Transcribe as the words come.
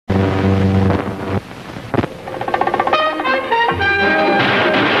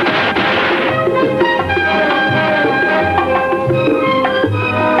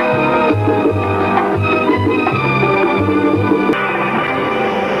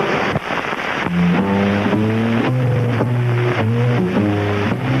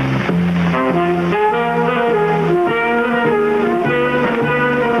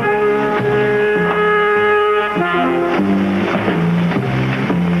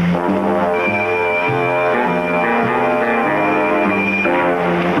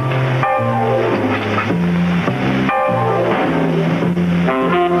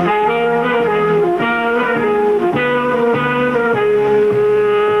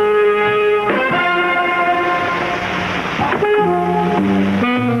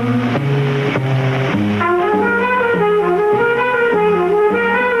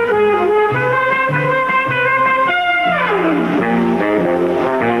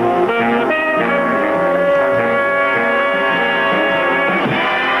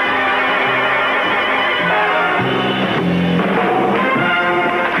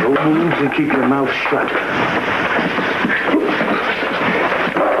shut.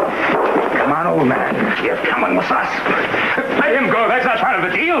 Come on, old man. You're coming with us. Let him go. That's not part of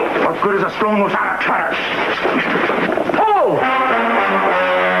the deal. What good is a stone without a cutter? Oh!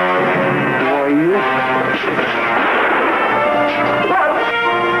 Who are you?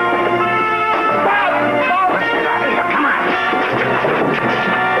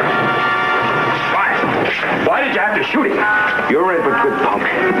 Why did you have to shoot him? You're red but good, punk.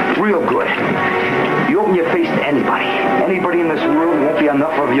 Real good. You open your face to anybody. Anybody in this world, won't be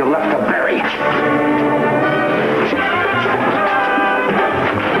enough of you left to bury.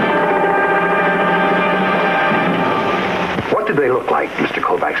 What did they look like, Mr.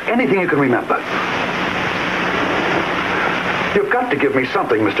 Kovacs? Anything you can remember? You've got to give me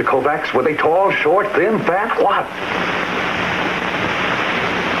something, Mr. Kovacs. Were they tall, short, thin, fat? What?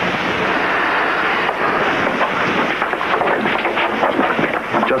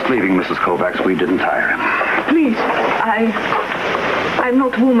 Just leaving, Mrs. Kovacs. We didn't tire him. Please, I'm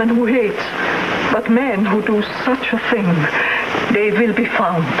not a woman who hates, but men who do such a thing, they will be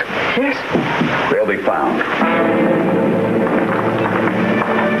found. Yes? They'll be found.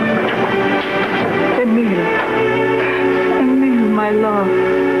 Emile, my love.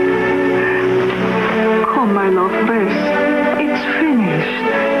 Come, my love, rest. It's finished.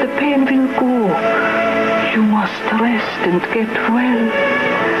 The pain will go. You must rest and get well.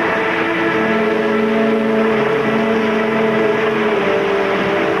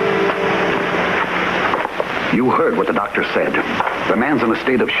 You heard what the doctor said. The man's in a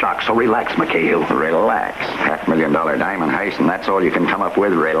state of shock, so relax, McHale. Relax. $500,000 diamond heist, and that's all you can come up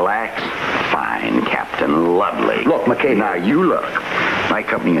with? Relax? Fine, Captain. Lovely. Look, McHale. Now, you look. My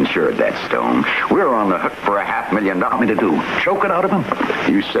company insured that stone. We're on the hook for $500,000. What me to do? Choke it out of him?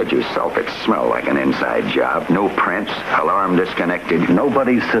 You said yourself it smelled like an inside job. No prints, alarm disconnected.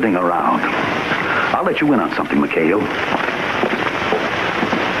 Nobody's sitting around. I'll let you in on something, McHale.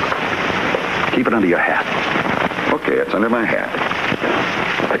 Keep it under your hat. Okay, it's under my hat.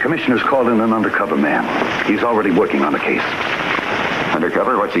 The commissioner's called in an undercover man. He's already working on the case.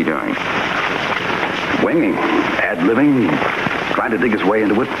 Undercover? What's he doing? Winging, ad-libbing, trying to dig his way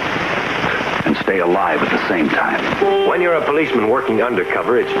into it, and stay alive at the same time. When you're a policeman working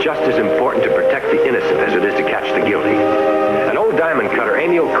undercover, it's just as important to protect the innocent as it is to catch the guilty. An old diamond cutter,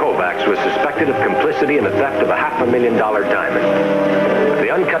 Emil Kovacs, was suspected of complicity in the theft of a $500,000 diamond. If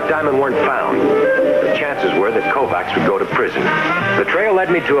the uncut diamond weren't found, the chances were that Kovacs would go to prison. The trail led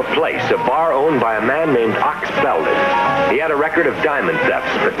me to a place, a bar owned by a man named Ox Belden. He had a record of diamond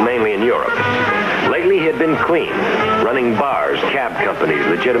thefts, but mainly in Europe. Lately, he had been clean, running bars, cab companies,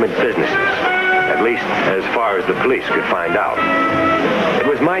 legitimate businesses. At least, as far as the police could find out. It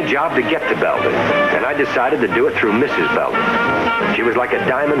was my job to get to Belden, and I decided to do it through Mrs. Belden. She was like a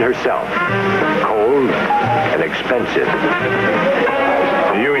diamond herself, cold and expensive.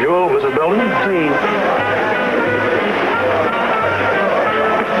 The usual, Mrs. Belden? Please.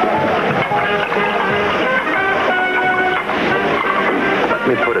 Let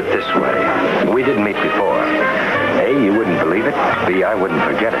me put it this way. We didn't meet before. A, you wouldn't believe it. B, I wouldn't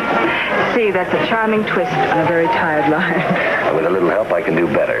forget it. See, that's a charming twist on a very tired line. And with a little help, I can do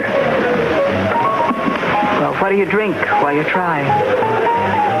better. Well, what do you drink while you try?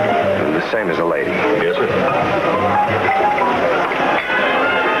 The same as a lady. Yes, sir.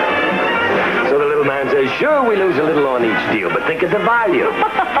 So the little man says, sure, we lose a little on each deal, but think of the value.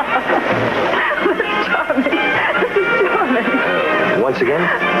 That's charming. This is charming. Once again?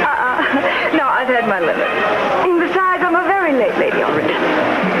 No, I've had my limit. And besides, I'm a very late lady already.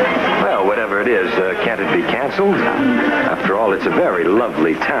 Well, whatever it is, can't it be canceled? After all, it's a very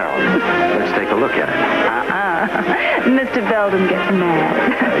lovely town. Let's take a look at it. Mr. Belden gets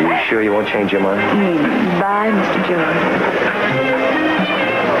mad. Are you sure you won't change your mind? Bye, Mr. George.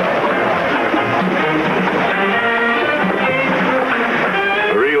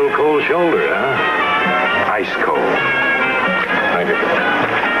 Real cold shoulder, huh? Ice cold. Thank you.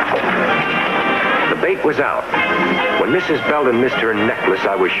 The bait was out. When Mrs. Belden missed her necklace,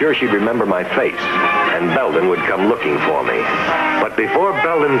 I was sure she'd remember my face, and Belden would come looking for me. But before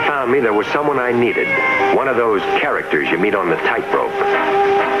Belden found me, there was someone I needed. One of those characters you meet on the Tightrope.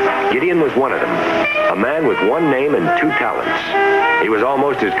 Gideon was one of them. A man with one name and two talents. He was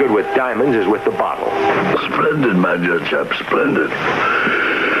almost as good with diamonds as with the bottle. Splendid, my dear chap, splendid.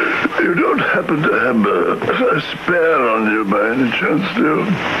 You don't happen to have a spare on you by any chance, do you?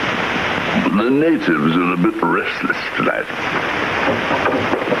 The natives are a bit restless tonight.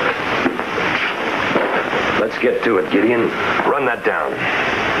 Let's get to it, Gideon. Run that down.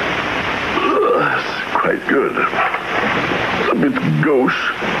 That's quite good. A bit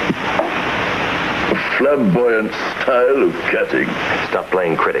gauche. flamboyant style of cutting. Stop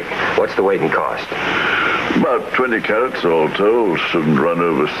playing critic. What's the weight and cost? About 20 carats all told. Shouldn't run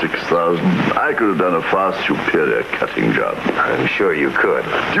over 6,000. I could have done a far superior cutting job. I'm sure you could.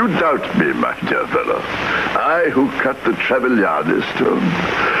 You doubt me, my dear fellow. I who cut the Travigliani stone.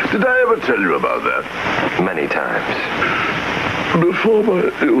 Did I ever tell you about that? Many times. Before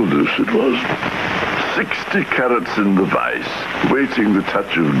my illness, it was 60 carats in the vice, waiting the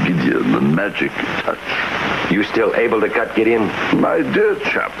touch of Gideon, the magic touch. You still able to cut, Gideon? My dear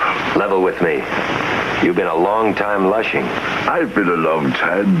chap. Level with me. You've been a long time lushing. I've been a long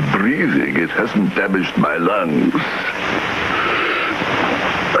time breathing. It hasn't damaged my lungs.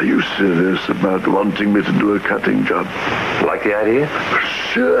 Are you serious about wanting me to do a cutting job? Like the idea?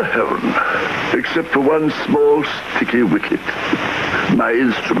 Sure heaven. Except for one small sticky wicket. My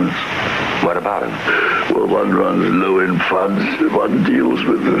instruments. What about him? Well, one runs low in funds. One deals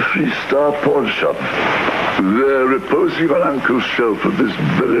with the three-star pawn shop. They're reposing on Uncle's shelf at this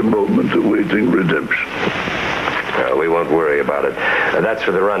very moment, awaiting redemption. We won't worry about it. That's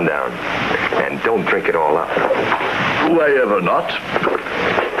for the rundown. And don't drink it all up. Why ever not?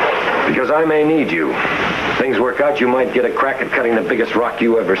 Because I may need you. If things work out, you might get a crack at cutting the biggest rock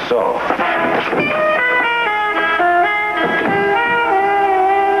you ever saw.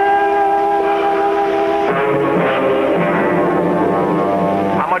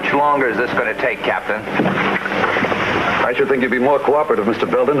 How much longer is this going to take, Captain? I should think you'd be more cooperative, Mr.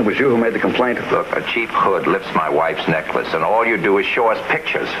 Belden. It was you who made the complaint. Look, a cheap hood lifts my wife's necklace, and all you do is show us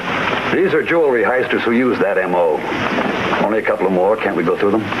pictures. These are jewelry heisters who use that M.O. Only a couple of more. Can't we go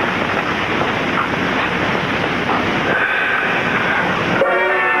through them?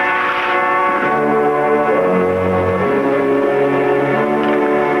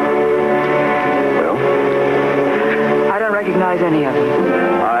 Well? I don't recognize any of them.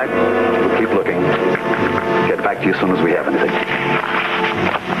 All right. We'll keep looking. Get back to you as soon as we have anything.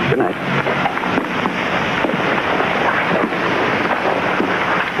 Good night.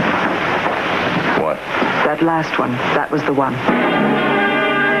 What? That last one, that was the one.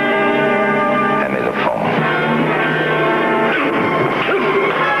 Hand me the phone.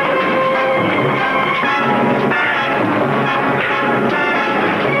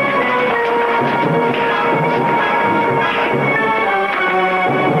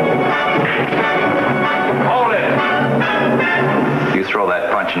 Hold it. You throw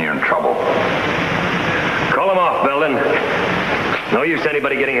that punch and you're in trouble. Call him off, Belden. No use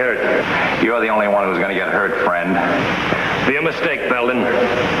anybody getting hurt. You're the only one who's going to get hurt, friend. Be a mistake, Belden.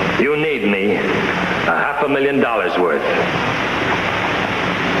 You need me. $500,000 worth.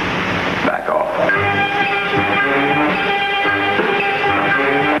 Back off.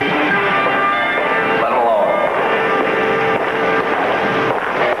 Let alone.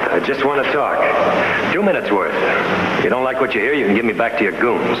 I just want to talk. 2 minutes worth. If you don't like what you hear, you can give me back to your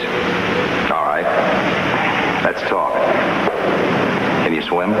goons. All right. Let's talk. Can you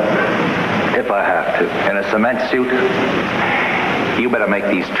swim? If I have to. In a cement suit? You better make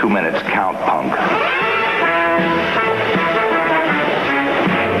these 2 minutes count, punk.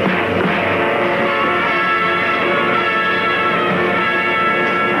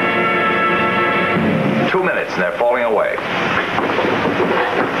 And they're falling away.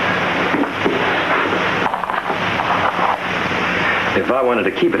 If I wanted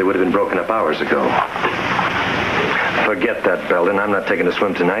to keep it, it would have been broken up hours ago. Forget that, Belden. I'm not taking a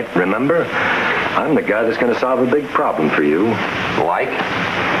swim tonight. Remember? I'm the guy that's going to solve a big problem for you. Like?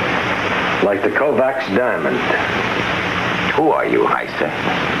 Like the Kovacs diamond. Who are you, Heister?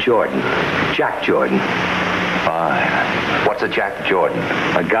 Jordan. Jack Jordan. Fine. What's a Jack Jordan?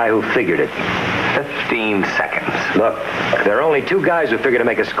 A guy who figured it. 15 seconds. Look, there are only two guys who figure to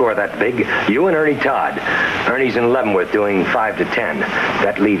make a score that big. You and Ernie Todd. Ernie's in Leavenworth doing 5 to 10.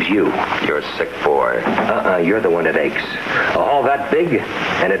 That leaves you. You're a sick boy. You're the one that aches. A haul that big,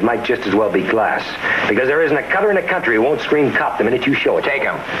 and it might just as well be glass. Because there isn't a cutter in the country who won't scream cop the minute you show it. Take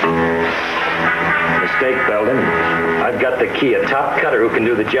him. Mistake, Belden. I've got the key, a top cutter who can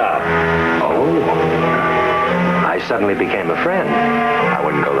do the job. Oh. I suddenly became a friend. I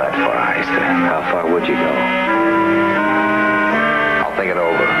wouldn't go that far, Heister. How far would you go? I'll think it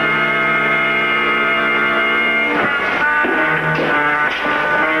over.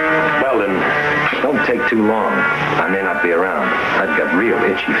 Belden, don't take too long. I may not be around. I've got real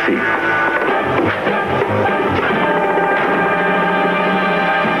itchy feet.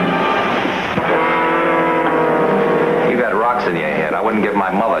 You got rocks in your head. I wouldn't give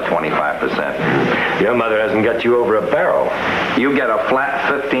my mother 25%. Your mother hasn't got you over a barrel. You get a flat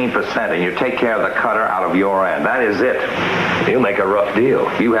 15% and you take care of the cutter out of your end. That is it. You make a rough deal.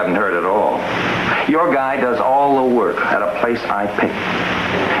 You haven't heard it all. Your guy does all the work at a place I pick.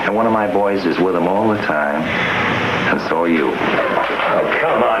 And one of my boys is with him all the time. And so are you. Oh,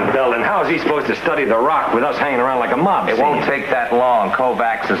 come on, Belden. How's he supposed to study the rock with us hanging around like a mob? It won't take that long.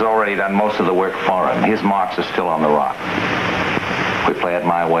 Kovacs has already done most of the work for him. His marks are still on the rock. We play it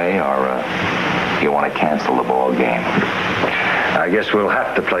my way, or you want to cancel the ball game? I guess we'll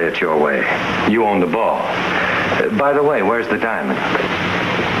have to play it your way. You own the ball. By the way, where's the diamond?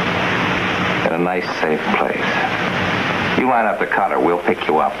 In a nice, safe place. You line up the cutter. We'll pick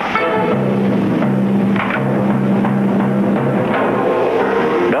you up.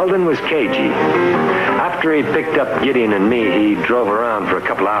 Belden was cagey. After he picked up Gideon and me, he drove around for a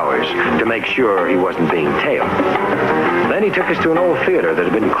couple hours to make sure he wasn't being tailed. Then he took us to an old theater that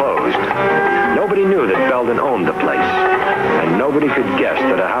had been closed. Nobody knew that Belden owned the place, and nobody could guess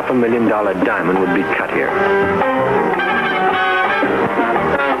that a $500,000 diamond would be cut here.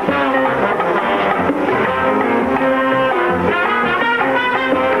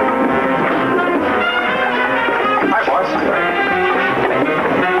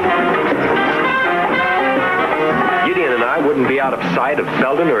 Gideon and I wouldn't be out of sight of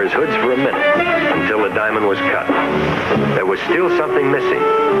Belden or his hoods for a minute until the diamond was cut. There was still something missing,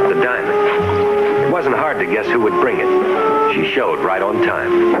 the diamond. It wasn't hard to guess who would bring it. She showed right on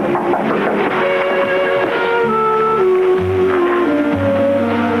time.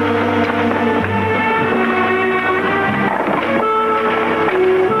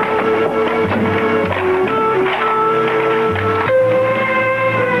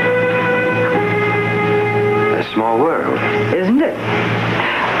 Small world. Isn't it?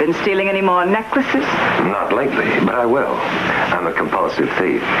 Been stealing any more necklaces? Not lately, but I will. I'm a compulsive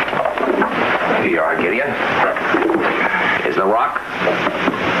thief. Here you are, Gideon. Is the rock?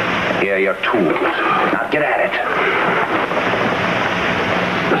 Here are your tools. Now get at it.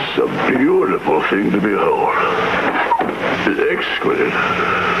 It's a beautiful thing to behold. Exquisite.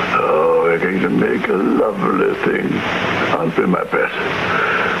 Oh, we're going to make a lovely thing. Aren't we, my pet?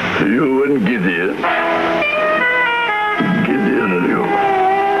 You and Gideon. Gideon and you.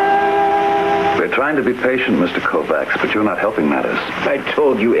 We're trying to be patient, Mr. Kovacs, but you're not helping matters. I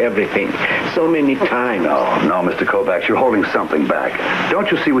told you everything so many times. No, Mr. Kovacs, you're holding something back. Don't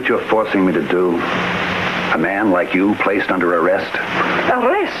you see what you're forcing me to do? A man like you placed under arrest?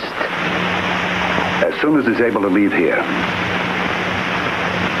 Arrest? As soon as he's able to leave here.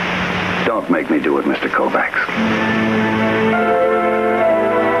 Don't make me do it, Mr. Kovacs.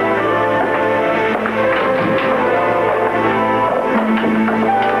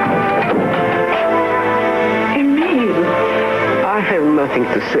 I have nothing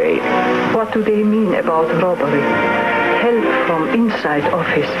to say. What do they mean about robbery? Help from inside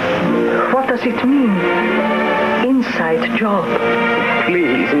office. What does it mean? Inside job.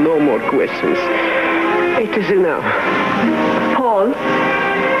 Please, no more questions. It is enough. Paul,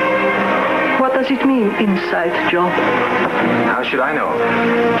 what does it mean, inside job? How should I know?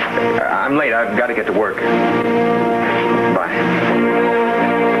 I'm late. I've got to get to work. Bye.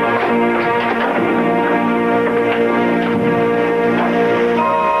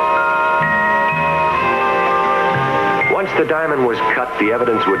 Once the diamond was cut, the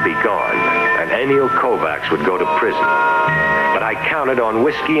evidence would be gone, and Emil Kovacs would go to prison. But I counted on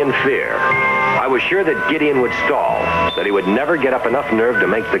whiskey and fear. I was sure that Gideon would stall, that he would never get up enough nerve to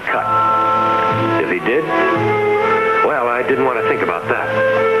make the cut. If he did, well, I didn't want to think about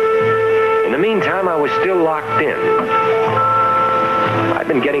that. In the meantime, I was still locked in. I'd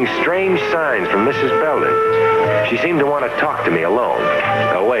been getting strange signs from Mrs. Belden. She seemed to want to talk to me alone,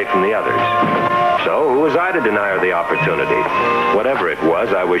 away from the others. So, who was I to deny her the opportunity? Whatever it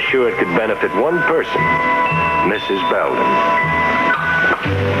was, I was sure it could benefit one person, Mrs. Belden.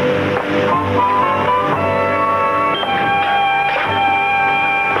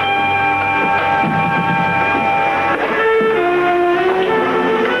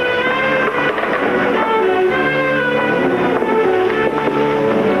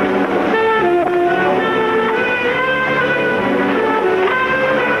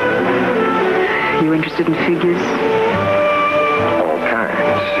 Interested in figures? All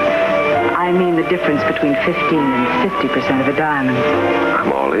kinds. I mean the difference between 15 and 50% of a diamond.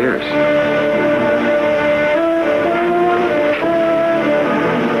 I'm all ears.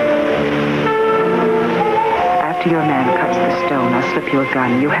 After your man cuts the stone, I'll slip you a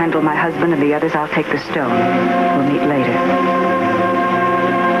gun. You handle my husband and the others, I'll take the stone. We'll meet later.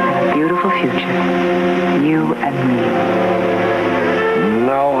 And a beautiful future. You and me.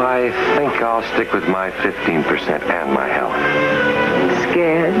 No, I think I'll stick with my 15% and my health.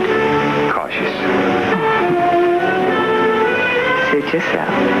 Scared? Cautious. Suit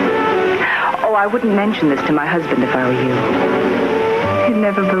yourself. Oh, I wouldn't mention this to my husband if I were you. He'd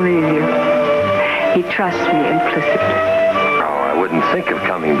never believe you. He trusts me implicitly. Oh, I wouldn't think of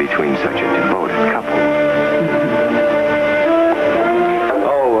coming between such a devoted couple.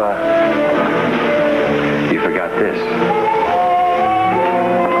 Oh, you forgot this.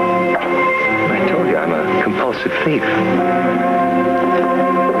 I told you I'm a compulsive thief.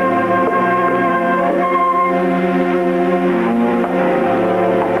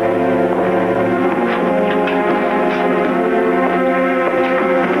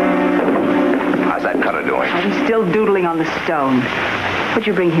 He's still doodling on the stone. What'd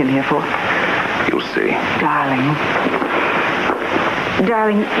you bring him here for? You'll see. Darling.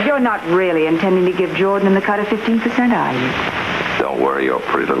 Darling, you're not really intending to give Jordan and the cutter 15%, are you? Don't worry your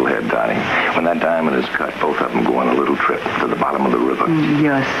pretty little head, darling. When that diamond is cut, both of them go on a little trip to the bottom of the river.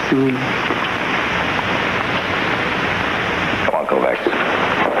 You're sweet. Come on, Kovacs.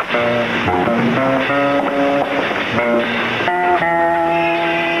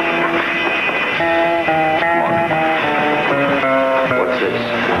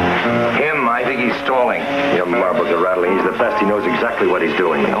 Stalling. Your marbles are rattling. He's the best. He knows exactly what he's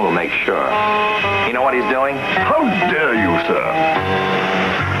doing. Oh, we'll make sure. You know what he's doing? How dare you, sir?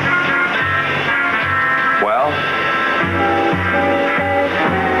 Well?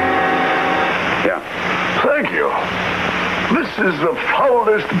 Yeah. Thank you. This is the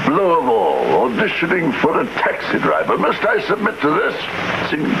foulest blow of all, auditioning for a taxi driver. Must I submit to this?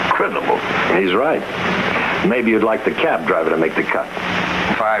 It's incredible. He's right. Maybe you'd like the cab driver to make the cut.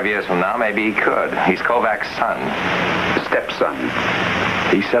 5 years from now, maybe he could. He's Kovac's son. Stepson.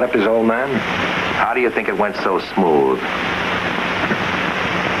 He set up his old man? How do you think it went so smooth?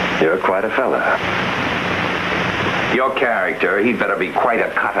 You're quite a fella. Your character, he'd better be quite a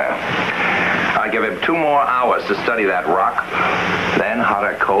cutter. I'll give him 2 more hours to study that rock. Then, hot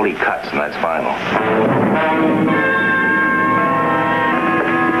or cold, he cuts, and that's final.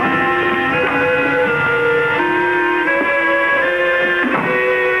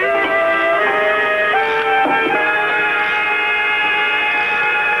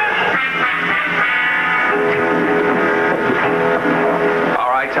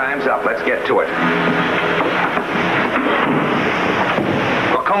 Time's up. Let's get to it.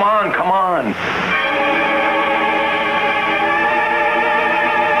 Well, come on, come on.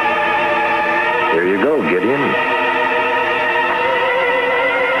 Here you go, Gideon.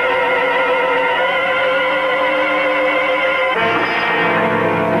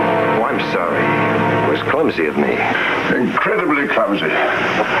 Oh, I'm sorry. It was clumsy of me. Incredibly clumsy.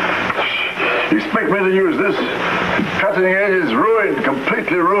 You expect me to use this? Cutting edge is ruined,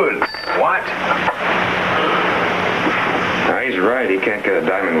 completely ruined. What? No, he's right. He can't get a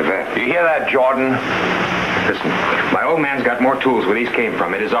diamond with that. You hear that, Jordan? Listen, my old man's got more tools where these came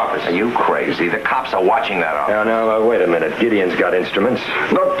from in his office. Are you crazy? The cops are watching that office. Now, wait a minute. Gideon's got instruments.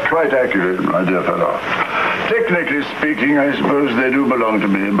 Not quite accurate, my dear fellow. Technically speaking, I suppose they do belong to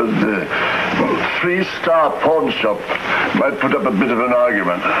me, but the 3-star pawn shop might put up a bit of an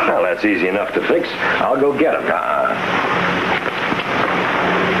argument. Well, that's easy enough to fix. I'll go get him.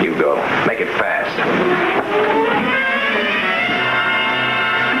 You go. Make it fast.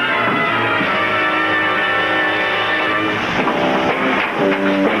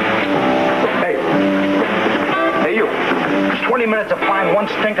 Hey, you. It's 20 minutes to find one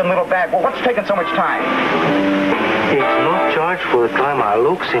stinking little bag. Well, what's taking so much time? It's not charged for the time I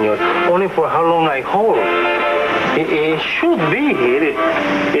look, senor. Only for how long I hold. It should be here.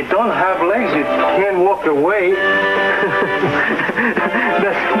 It don't have legs. It can't walk away.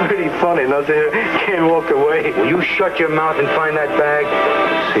 That's pretty funny, no, senor? Can't walk away. Will you shut your mouth and find that bag?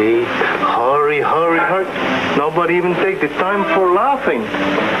 See? Hurry, hurry, hurry. Nobody even take the time for laughing.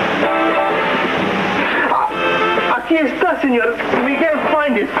 Aquí está, señor. Miguel,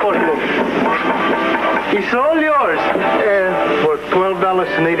 find it for you. It's all yours. For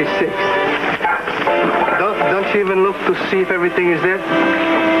 $12.86. Don't you even look to see if everything is there?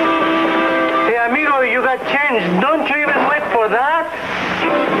 Hey, amigo, you got change. Don't you even wait for that?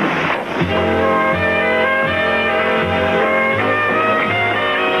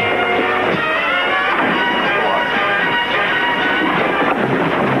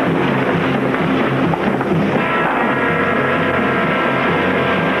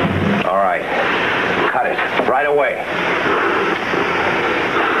 All right. Cut it. Right away.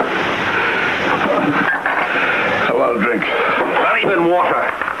 How about a drink? Not even water.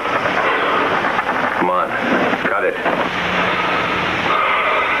 Come on. Cut it.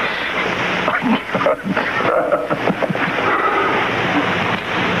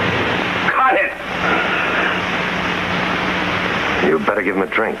 Cut it! You better better give him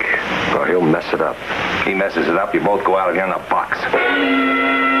a drink, or he'll mess it up. He messes it up, you both go out of here in a box.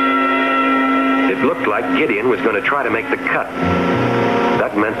 It looked like Gideon was going to try to make the cut.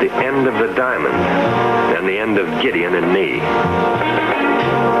 That meant the end of the diamond, and the end of Gideon and me.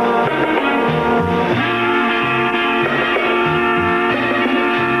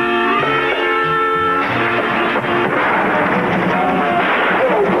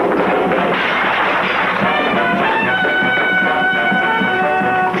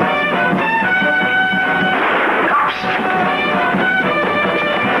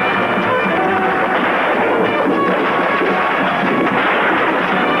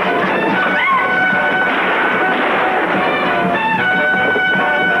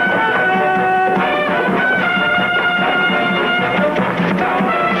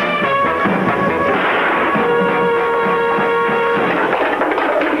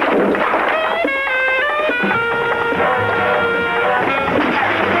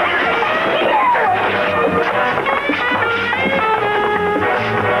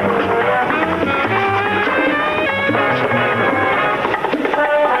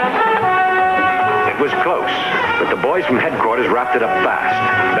 Wrapped it up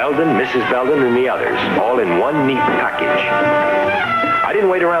fast. Belden, Mrs. Belden, and the others, all in one neat package. I didn't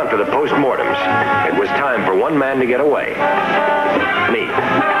wait around for the post-mortems. It was time for one man to get away. Me.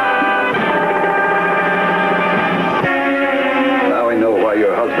 Now we know why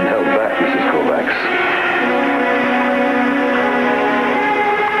your husband held back, Mrs. Kovacs.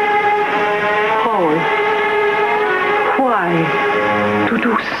 Paul, why to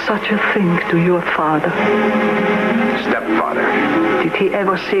do such a thing to your father? Stepfather. Did he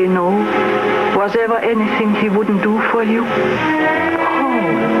ever say no? Was ever anything he wouldn't do for you? Oh.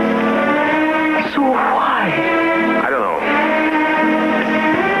 So why? I don't know.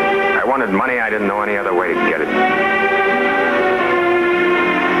 I wanted money. I didn't know any other way to get it.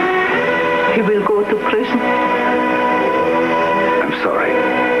 He will go to prison. I'm sorry.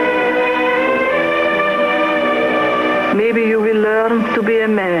 Maybe you will learn to be a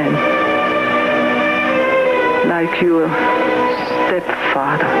man. Like your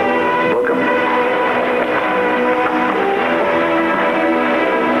stepfather. Welcome.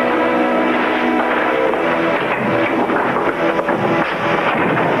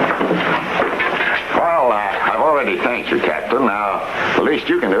 Well, I've already thanked you, Captain. Now, the least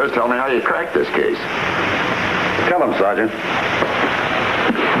you can do is tell me how you cracked this case. Tell him, Sergeant.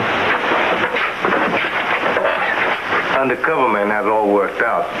 Undercover man had it all worked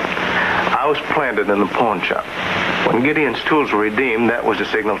out. I was planted in the pawn shop. When Gideon's tools were redeemed, that was the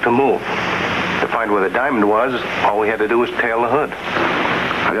signal to move. To find where the diamond was, all we had to do was tail the hood.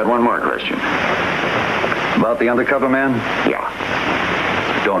 I got one more question. About the undercover man? Yeah.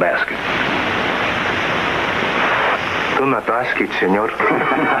 Don't ask it. Do not ask it, senor.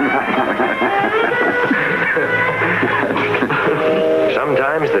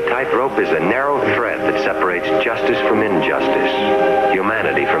 Sometimes the tightrope is a narrow thread that separates justice from injustice,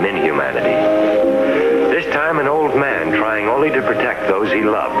 humanity from inhumanity. This time, an old man trying only to protect those he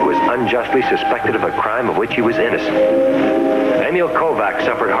loved was unjustly suspected of a crime of which he was innocent. Emil Kovacs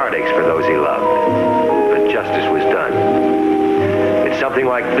suffered heartaches for those he loved, but justice was done. It's something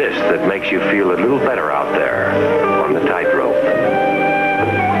like this that makes you feel a little better out there on the tightrope.